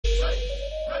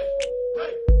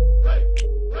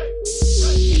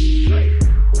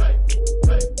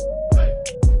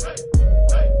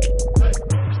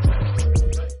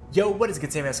What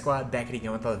is good, Samiyos squad? Back at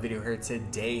again with another video here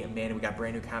today, man. We got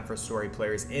brand new conference story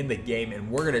players in the game,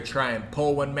 and we're gonna try and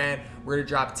pull one, man. We're gonna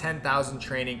drop 10,000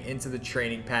 training into the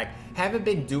training pack. Haven't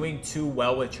been doing too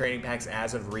well with training packs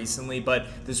as of recently, but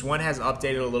this one has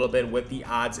updated a little bit with the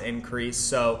odds increase,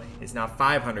 so it's now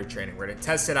 500 training. We're gonna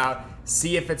test it out,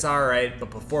 see if it's all right. But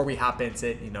before we hop into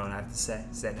it, you know what I have to say.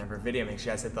 Say never video. Make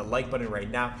sure you guys hit the like button right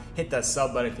now. Hit the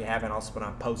sub button if you haven't. Also put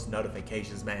on post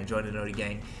notifications, man. Join the Noti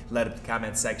gang. Let up the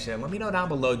comment section. Let me know down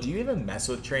below, do you even mess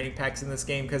with training packs in this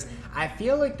game? Because I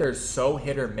feel like they're so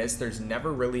hit or miss. There's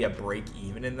never really a break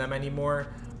even in them anymore.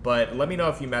 But let me know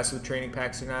if you mess with training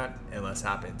packs or not, and let's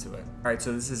hop into it. All right,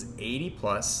 so this is 80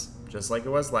 plus, just like it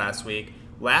was last week.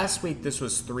 Last week, this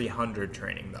was 300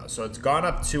 training, though. So it's gone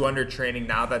up 200 training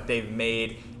now that they've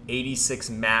made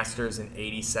 86 Masters and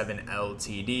 87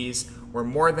 LTDs. We're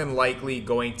more than likely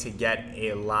going to get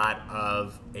a lot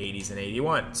of 80s and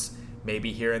 81s.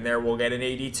 Maybe here and there we'll get an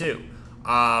 82.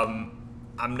 I'm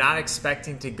not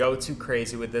expecting to go too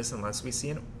crazy with this unless we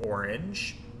see an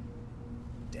orange.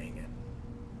 Dang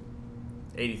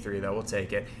it. 83, though. We'll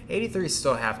take it. 83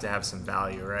 still have to have some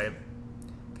value, right?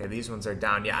 Okay, these ones are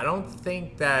down. Yeah, I don't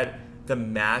think that the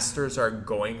Masters are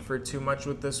going for too much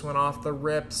with this one off the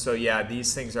rip. So, yeah,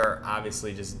 these things are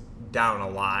obviously just down a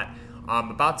lot.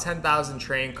 About 10,000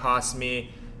 train cost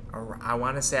me, I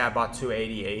want to say I bought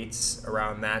 288s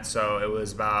around that. So, it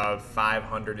was about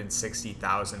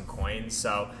 560,000 coins.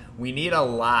 So, we need a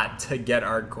lot to get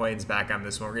our coins back on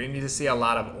this one. We're going to need to see a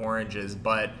lot of oranges,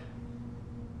 but...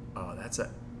 Oh,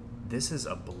 this is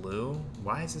a blue?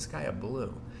 Why is this guy a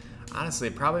blue? Honestly,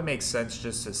 it probably makes sense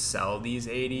just to sell these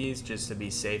 80s just to be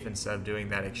safe instead of doing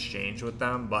that exchange with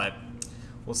them, but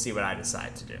we'll see what I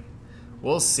decide to do.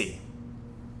 We'll see.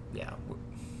 Yeah.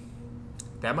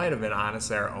 That might have been,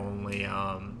 honestly, our only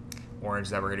orange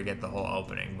that we're going to get the whole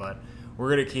opening, but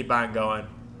we're going to keep on going.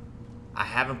 I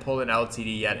haven't pulled an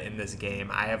LTD yet in this game.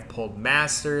 I have pulled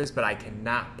Masters, but I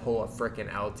cannot pull a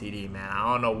freaking LTD, man.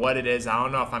 I don't know what it is. I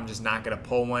don't know if I'm just not going to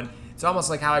pull one. It's almost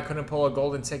like how I couldn't pull a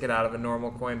golden ticket out of a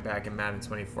normal coin pack in Madden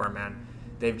 24, man.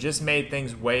 They've just made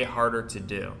things way harder to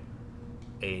do.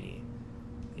 80.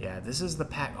 Yeah, this is the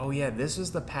pack. Oh, yeah, this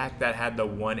is the pack that had the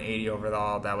 180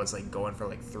 overall that was, like, going for,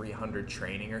 like, 300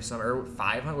 training or something. Or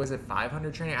 500. Was it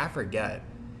 500 training? I forget.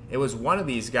 It was one of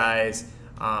these guys...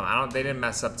 they didn't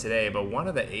mess up today, but one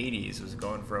of the 80s was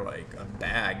going for like a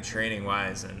bag training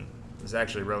wise, and it was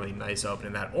actually really nice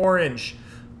opening that orange.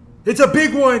 It's a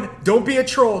big one. Don't be a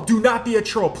troll. Do not be a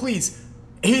troll, please.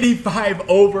 85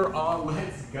 overall.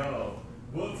 Let's go.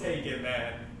 We'll take it,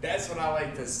 man. That's what I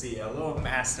like to see. A little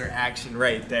master action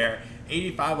right there.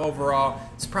 85 overall.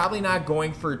 It's probably not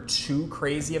going for too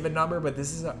crazy of a number, but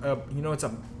this is it's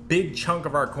a big chunk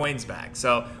of our coins back,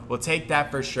 so we'll take that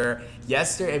for sure.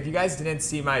 Yesterday, if you guys didn't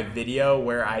see my video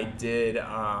where I did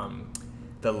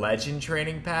the legend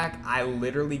training pack, I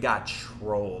literally got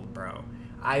trolled, bro.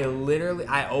 I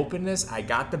opened this, I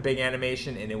got the big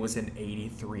animation, and it was an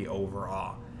 83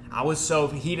 overall. I was so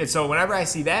heated, so whenever I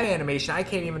see that animation, I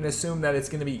can't even assume that it's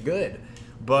gonna be good.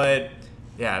 But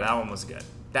yeah, that one was good.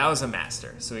 That was a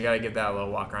master, so we got to give that a little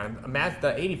walk around.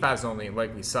 The 85 is only,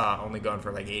 like we saw, only going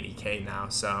for like 80K now,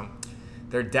 so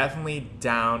they're definitely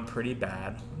down pretty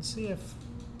bad. Let's see if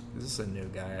this is a new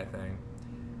guy, I think.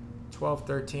 12,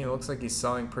 13, looks like he's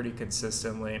selling pretty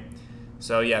consistently.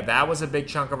 So yeah, that was a big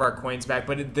chunk of our coins back,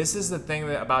 but this is the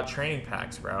thing about training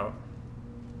packs, bro.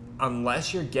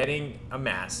 Unless you're getting a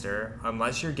master,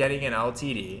 unless you're getting an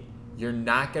LTD, you're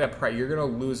not going to you're going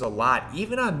to lose a lot.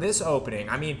 Even on this opening,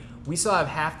 I mean, we still have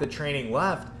half the training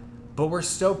left, but we're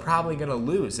still probably going to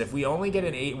lose. If we only get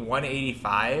an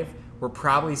 185, we're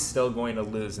probably still going to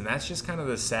lose. And that's just kind of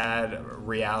the sad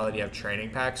reality of training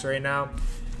packs right now.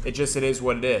 It is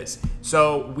what it is.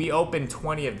 So we opened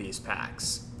 20 of these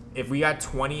packs. If we got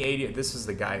 2080, this is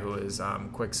the guy who was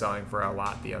quick selling for a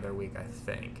lot the other week, I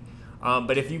think.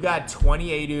 But if you got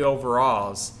 2080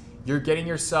 overalls, you're getting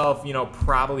yourself,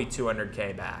 probably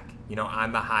 200K back,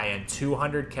 on the high end.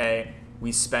 200K,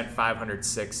 we spent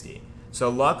 560. So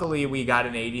luckily we got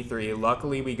an 83.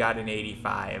 Luckily we got an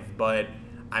 85. But,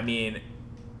 I mean,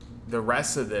 the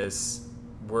rest of this,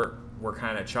 we're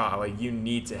kind of chalk. Like, you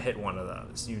need to hit one of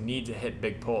those. You need to hit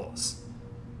big pulls.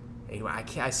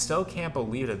 I still can't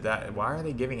believe that. Why are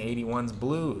they giving 81s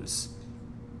blues?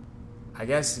 I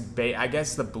guess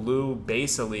the blue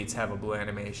base elites have a blue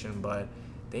animation, but...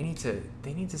 They need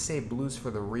to save blues for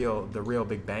the real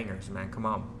big bangers, man. Come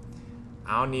on.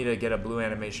 I don't need to get a blue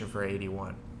animation for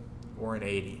 81 or an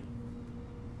 80.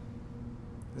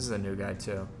 This is a new guy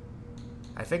too.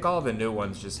 I think all the new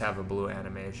ones just have a blue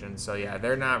animation. So yeah,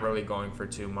 they're not really going for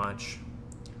too much.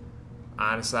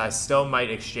 Honestly, I still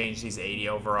might exchange these 80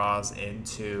 overalls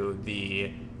into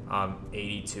the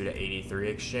 82 to 83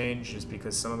 exchange, just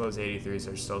because some of those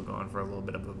 83s are still going for a little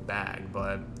bit of a bag.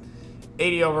 But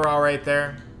 80 overall right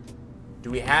there.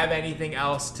 Do we have anything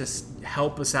else to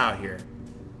help us out here?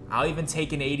 I'll even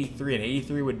take an 83. An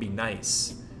 83 would be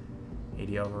nice.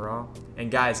 80 overall.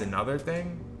 And guys, another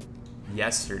thing,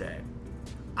 yesterday,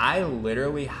 I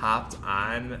literally hopped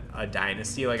on a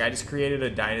dynasty. Like, I just created a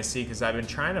dynasty because I've been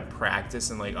trying to practice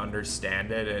and like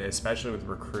understand it, and especially with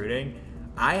recruiting.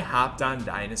 I hopped on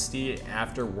dynasty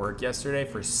after work yesterday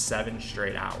for 7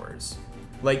 straight hours.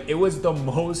 Like, it was the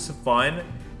most fun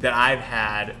that I've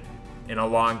had in a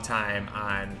long time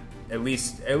on at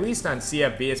least on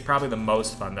CFB. It's probably the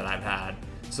most fun that I've had.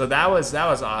 So that was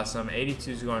awesome.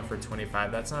 82 is going for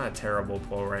 25. That's not a terrible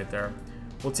pull right there.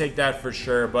 We'll take that for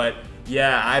sure. But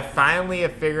yeah, I finally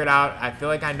have figured out, I feel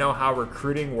like I know how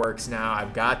recruiting works now.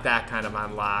 I've got that kind of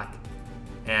on lock.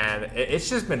 And it's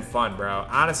just been fun, bro.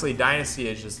 Honestly, Dynasty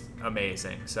is just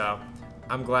amazing. So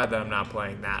I'm glad that I'm not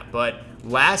playing that. But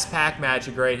last pack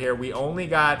magic right here, we only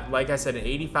got, like I said, an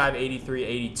 85, 83,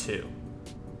 82.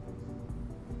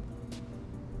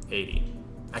 80.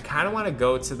 I kind of want to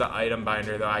go to the item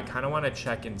binder, though. I kind of want to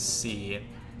check and see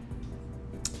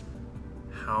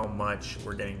how much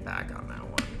we're getting back on that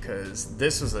one, because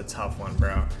this was a tough one,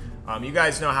 bro. You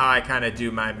guys know how I kind of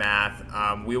do my math.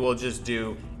 We will just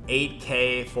do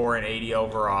 8K for an 80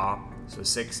 overall, so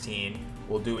 16.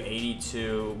 We'll do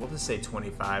 82. We'll just say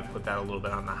 25. Put that a little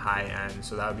bit on the high end.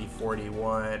 So that would be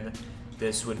 41.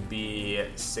 This would be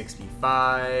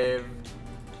 65.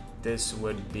 This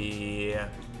would be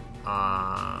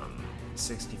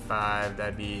 65.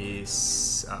 That'd be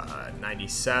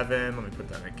 97. Let me put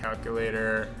that in a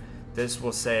calculator. This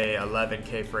will say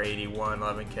 11K for 81.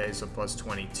 11K, so plus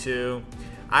 22.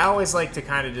 I always like to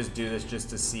kind of just do this just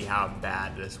to see how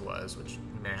bad this was, which,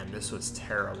 man, this was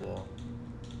terrible.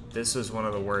 This was one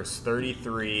of the worst.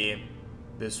 33.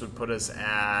 This would put us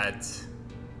at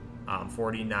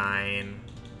 49.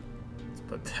 Let's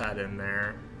put that in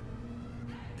there.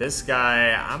 This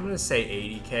guy, I'm going to say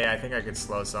 80K. I think I could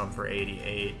slow some for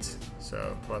 88.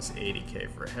 So plus 80K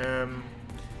for him.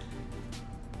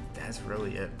 That's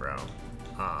really it, bro.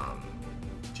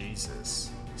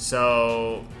 Jesus.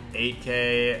 So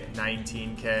 8K,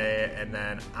 19K, and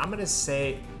then I'm going to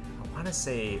say, I want to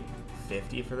say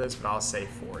 50 for this, but I'll say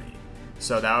 40.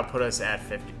 So that would put us at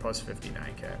 50 plus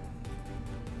 59K.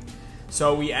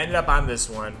 So we ended up on this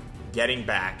one getting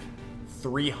back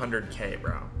 300K,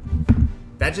 bro.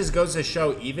 That just goes to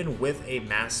show, even with a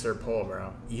master pull,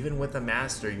 bro, even with a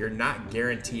master, you're not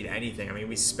guaranteed anything. I mean,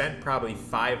 we spent probably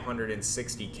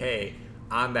 560K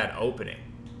on that opening,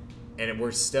 and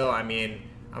we're still, I mean,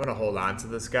 I'm going to hold on to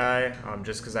this guy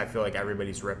just because I feel like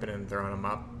everybody's ripping and throwing him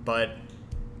up. But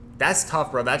that's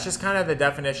tough, bro. That's just kind of the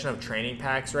definition of training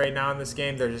packs right now in this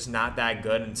game. They're just not that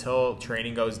good until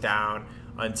training goes down,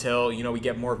 until, you know, we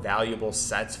get more valuable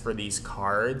sets for these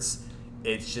cards.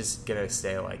 It's just going to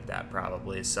stay like that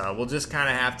probably. So we'll just kind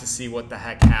of have to see what the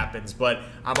heck happens. But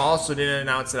I'm also didn't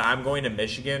announce that I'm going to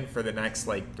Michigan for the next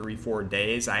like 3-4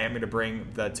 days. I am going to bring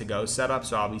the to-go setup,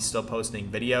 so I'll be still posting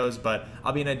videos, but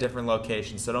I'll be in a different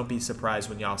location. So don't be surprised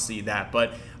when y'all see that.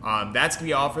 But that's going to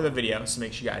be all for the video. So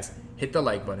make sure you guys hit the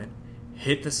like button,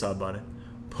 hit the sub button,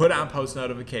 put on post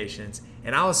notifications,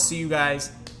 and I'll see you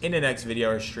guys in the next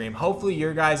video or stream. Hopefully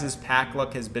your guys' pack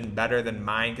luck has been better than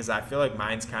mine, because I feel like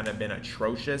mine's kind of been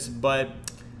atrocious, but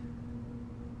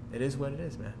it is what it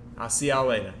is, man. I'll see y'all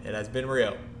later. It has been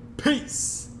real.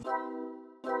 Peace.